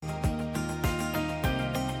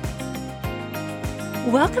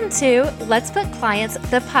Welcome to Let's Book Clients,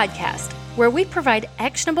 the podcast, where we provide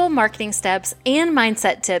actionable marketing steps and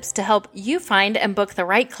mindset tips to help you find and book the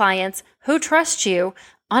right clients who trust you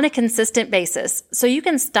on a consistent basis so you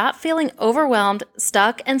can stop feeling overwhelmed,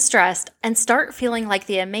 stuck, and stressed and start feeling like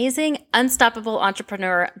the amazing, unstoppable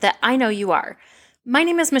entrepreneur that I know you are. My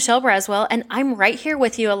name is Michelle Braswell, and I'm right here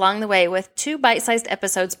with you along the way with 2 bite-sized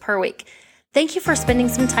episodes per week. Thank you for spending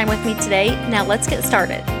some time with me today. Now let's get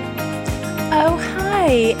started. Oh,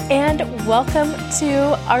 hi, and welcome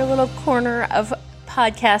to our little corner of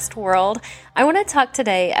podcast world. I want to talk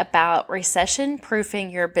today about recession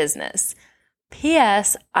proofing your business.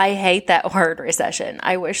 P.S. I hate that word recession.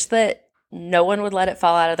 I wish that no one would let it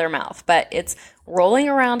fall out of their mouth, but it's rolling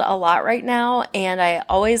around a lot right now, and I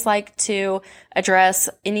always like to address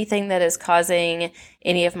anything that is causing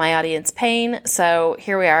any of my audience pain. So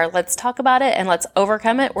here we are. Let's talk about it and let's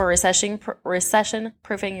overcome it. We're recession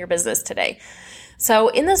proofing your business today. So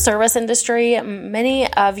in the service industry,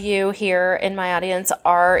 many of you here in my audience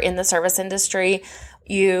are in the service industry.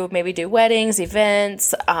 You maybe do weddings,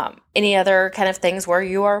 events, any other kind of things where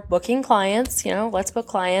you are booking clients. Let's book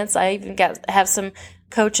clients. I even have some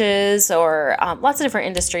coaches or lots of different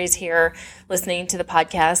industries here listening to the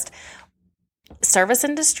podcast. Service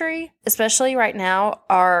industry, especially right now,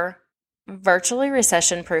 are virtually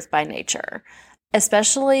recession-proof by nature,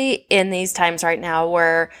 especially in these times right now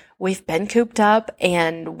where we've been cooped up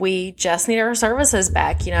and we just need our services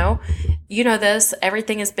back. You know this,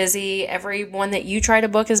 everything is busy. Everyone that you try to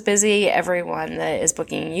book is busy. Everyone that is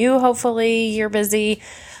booking you, hopefully you're busy.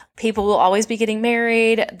 People will always be getting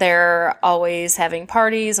married. They're always having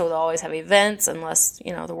parties, or they'll always have events, unless,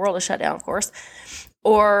 the world is shut down, of course,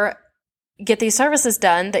 or get these services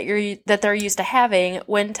done that they're used to having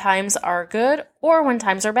when times are good or when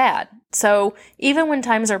times are bad. So even when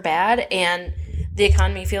times are bad and the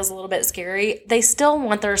economy feels a little bit scary, they still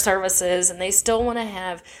want their services and they still want to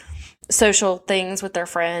have social things with their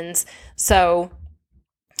friends. So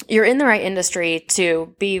you're in the right industry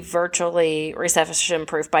to be virtually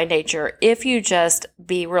recession-proof by nature if you just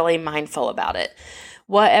be really mindful about it.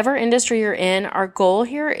 Whatever industry you're in, our goal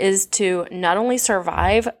here is to not only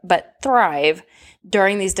survive, but thrive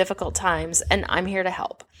during these difficult times, and I'm here to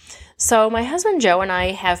help. So my husband Joe and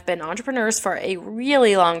I have been entrepreneurs for a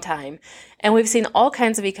really long time, and we've seen all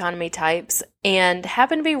kinds of economy types and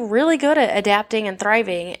happen to be really good at adapting and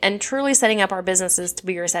thriving and truly setting up our businesses to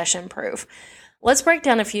be recession-proof. Let's break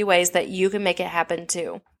down a few ways that you can make it happen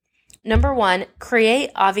too. Number 1, create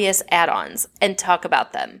obvious add-ons and talk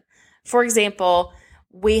about them. For example,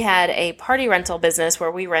 we had a party rental business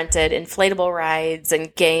where we rented inflatable rides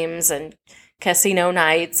and games and casino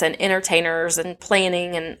nights and entertainers and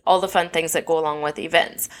planning and all the fun things that go along with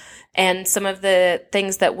events. And some of the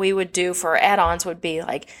things that we would do for add-ons would be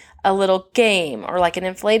like a little game or like an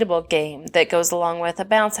inflatable game that goes along with a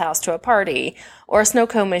bounce house to a party, or a snow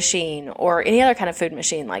cone machine, or any other kind of food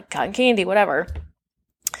machine like cotton candy, whatever.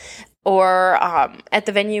 Or at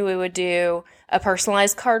the venue, we would do a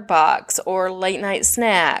personalized card box or late night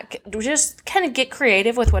snack. Just kind of get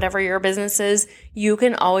creative with whatever your business is. You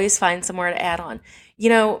can always find somewhere to add on.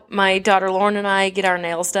 My daughter Lauren and I get our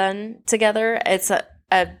nails done together. It's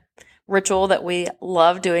a ritual that we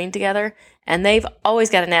love doing together. And they've always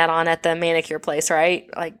got an add-on at the manicure place, right?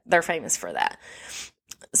 Like, they're famous for that.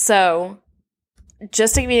 So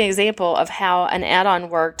just to give you an example of how an add-on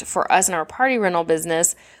worked for us in our party rental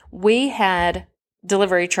business, we had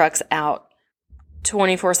delivery trucks out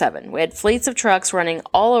 24/7. We had fleets of trucks running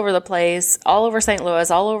all over the place, all over St.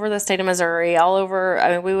 Louis, all over the state of Missouri,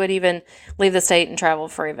 we would even leave the state and travel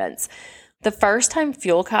for events. The first time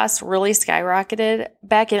fuel costs really skyrocketed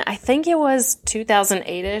back in, I think it was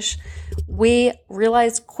 2008-ish, we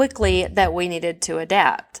realized quickly that we needed to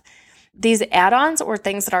adapt. These add-ons were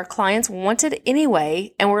things that our clients wanted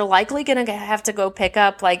anyway, and we're likely going to have to go pick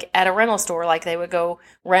up like at a rental store, like they would go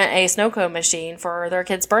rent a snow cone machine for their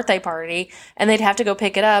kid's birthday party, and they'd have to go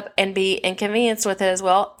pick it up and be inconvenienced with it as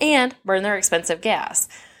well and burn their expensive gas.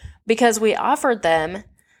 Because we offered them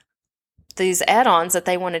these add-ons that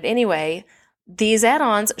they wanted anyway, these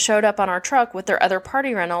add-ons showed up on our truck with their other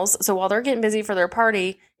party rentals, so while they're getting busy for their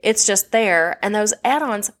party, it's just there, and those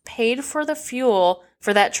add-ons paid for the fuel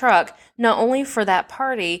for that truck, not only for that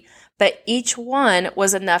party, but each one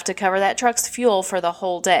was enough to cover that truck's fuel for the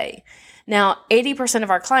whole day. Now, 80% of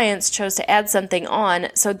our clients chose to add something on,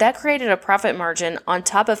 so that created a profit margin on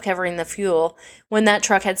top of covering the fuel when that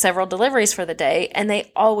truck had several deliveries for the day, and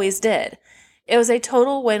they always did. It was a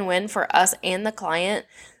total win-win for us and the client.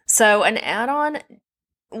 So an add-on,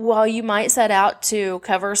 while you might set out to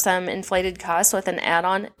cover some inflated costs with an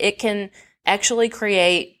add-on, it can actually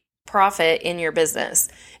create profit in your business.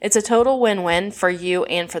 It's a total win-win for you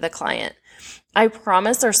and for the client. I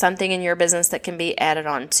promise there's something in your business that can be added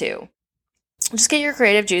on too. Just get your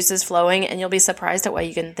creative juices flowing and you'll be surprised at what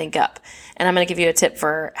you can think up. And I'm going to give you a tip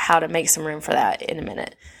for how to make some room for that in a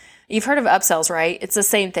minute. You've heard of upsells, right? It's the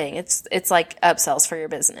same thing. It's like upsells for your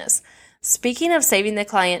business. Speaking of saving the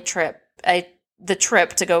client the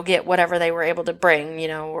trip to go get whatever they were able to bring,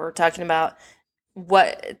 we're talking about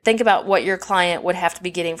think about what your client would have to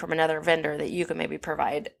be getting from another vendor that you can maybe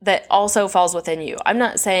provide that also falls within you. I'm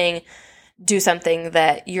not saying do something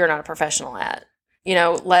that you're not a professional at.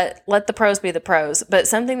 Let the pros be the pros, but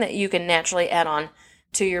something that you can naturally add on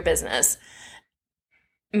to your business.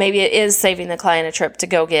 Maybe it is saving the client a trip to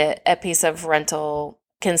go get a piece of rental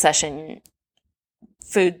concession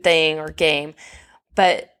food thing or game.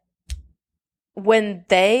 But when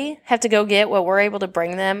they have to go get what we're able to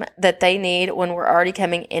bring them that they need when we're already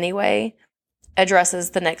coming anyway,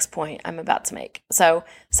 addresses the next point I'm about to make. So,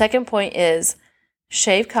 second point is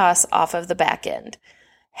shave costs off of the back end.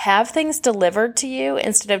 Have things delivered to you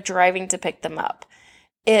instead of driving to pick them up.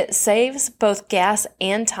 It saves both gas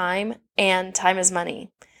and time is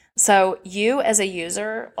money. So you as a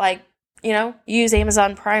user, use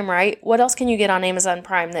Amazon Prime, right? What else can you get on Amazon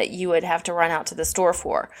Prime that you would have to run out to the store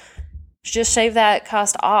for? Just shave that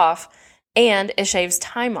cost off, and it shaves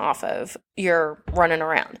time off of your running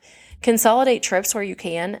around. Consolidate trips where you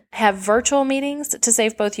can. Have virtual meetings to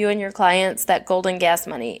save both you and your clients that golden gas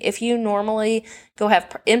money. If you normally go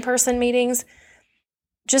have in-person meetings,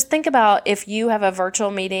 just think about if you have a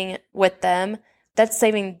virtual meeting with them, that's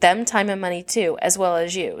saving them time and money too, as well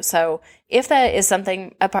as you. So if that is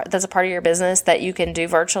something that's a part of your business that you can do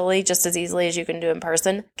virtually just as easily as you can do in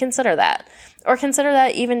person, consider that. Or consider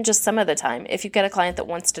that even just some of the time if you've got a client that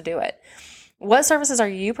wants to do it. What services are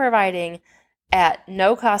you providing at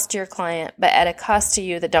no cost to your client, but at a cost to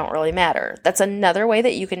you that don't really matter? That's another way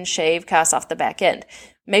that you can shave costs off the back end.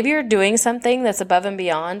 Maybe you're doing something that's above and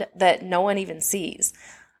beyond that no one even sees.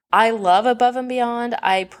 I love above and beyond.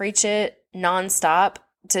 I preach it nonstop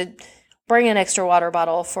to bring an extra water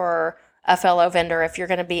bottle for a fellow vendor if you're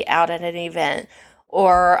going to be out at an event,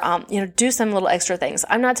 or do some little extra things.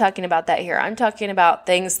 I'm not talking about that here. I'm talking about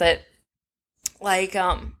things that,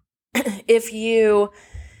 if you,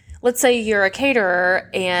 let's say you're a caterer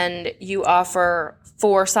and you offer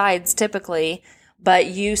 4 sides typically, but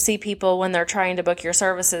you see people when they're trying to book your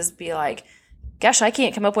services be like, gosh, I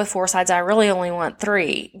can't come up with 4 sides. I really only want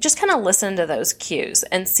 3. Just kind of listen to those cues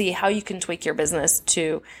and see how you can tweak your business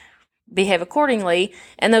to behave accordingly.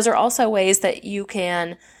 And those are also ways that you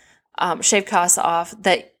can shave costs off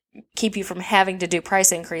that keep you from having to do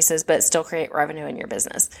price increases, but still create revenue in your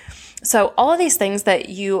business. So all of these things that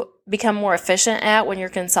you become more efficient at when you're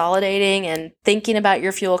consolidating and thinking about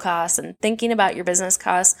your fuel costs and thinking about your business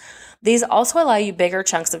costs, these also allow you bigger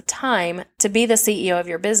chunks of time to be the CEO of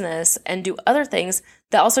your business and do other things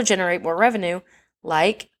that also generate more revenue,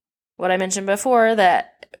 like what I mentioned before,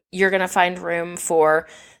 that you're going to find room for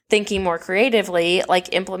thinking more creatively,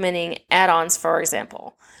 like implementing add-ons, for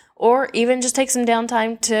example, or even just take some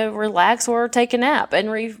downtime to relax or take a nap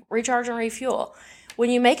and recharge and refuel. When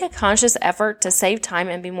you make a conscious effort to save time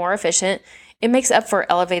and be more efficient, it makes up for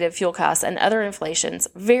elevated fuel costs and other inflations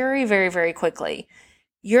very, very, very quickly.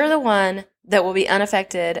 You're the one that will be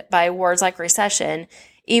unaffected by words like recession,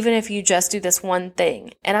 even if you just do this one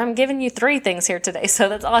thing. And I'm giving you 3 things here today, so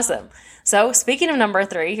that's awesome. So speaking of number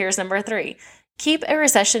 3, here's number 3. Keep a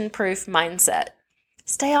recession-proof mindset.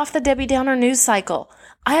 Stay off the Debbie Downer news cycle.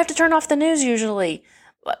 I have to turn off the news usually.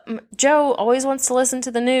 Joe always wants to listen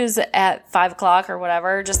to the news at 5 o'clock or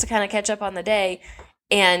whatever, just to kind of catch up on the day.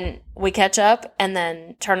 And we catch up and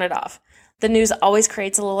then turn it off. The news always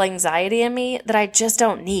creates a little anxiety in me that I just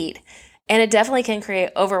don't need. And it definitely can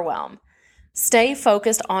create overwhelm. Stay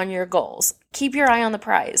focused on your goals. Keep your eye on the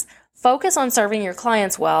prize. Focus on serving your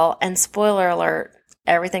clients well, and spoiler alert,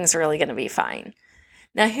 everything's really going to be fine.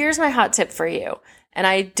 Now, here's my hot tip for you. And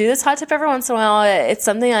I do this hot tip every once in a while. It's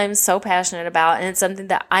something I'm so passionate about, and it's something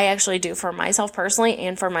that I actually do for myself personally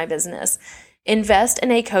and for my business. Invest in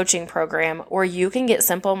a coaching program where you can get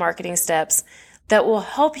simple marketing steps that will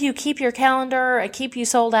help you keep your calendar and keep you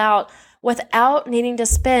sold out without needing to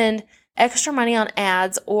spend extra money on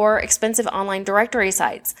ads or expensive online directory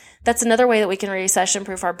sites. That's another way that we can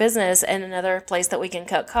recession-proof our business, and another place that we can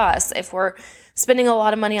cut costs. If we're spending a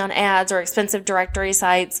lot of money on ads or expensive directory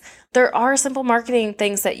sites, there are simple marketing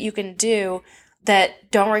things that you can do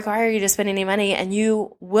that don't require you to spend any money, and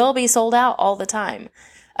you will be sold out all the time.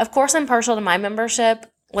 Of course, I'm partial to my membership,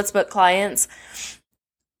 Let's Book Clients.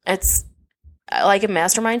 like a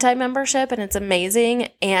mastermind type membership, and it's amazing.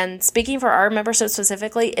 And speaking for our membership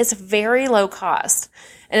specifically, it's very low cost,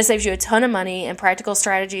 and it saves you a ton of money and practical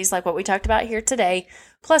strategies like what we talked about here today.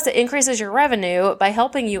 Plus, it increases your revenue by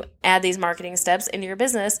helping you add these marketing steps into your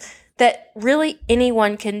business that really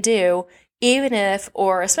anyone can do, even if,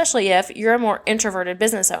 or especially if, you're a more introverted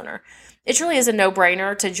business owner. It truly is a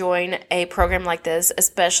no-brainer to join a program like this,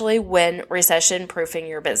 especially when recession proofing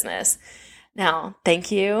your business. Now,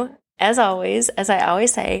 thank you, as always, as I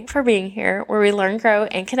always say, for being here, where we learn, grow,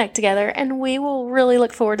 and connect together, and we will really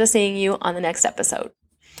look forward to seeing you on the next episode.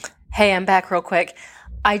 Hey, I'm back real quick.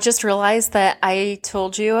 I just realized that I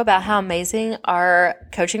told you about how amazing our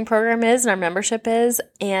coaching program is and our membership is,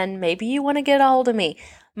 and maybe you want to get a hold of me.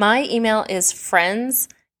 My email is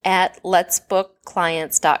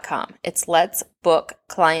friends@letsbookclients.com. It's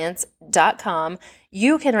letsbookclients.com.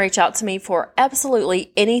 You can reach out to me for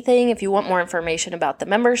absolutely anything. If you want more information about the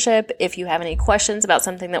membership, if you have any questions about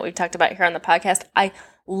something that we've talked about here on the podcast, I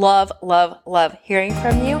love, love, love hearing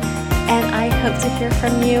from you. And I hope to hear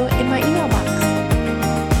from you in my email box.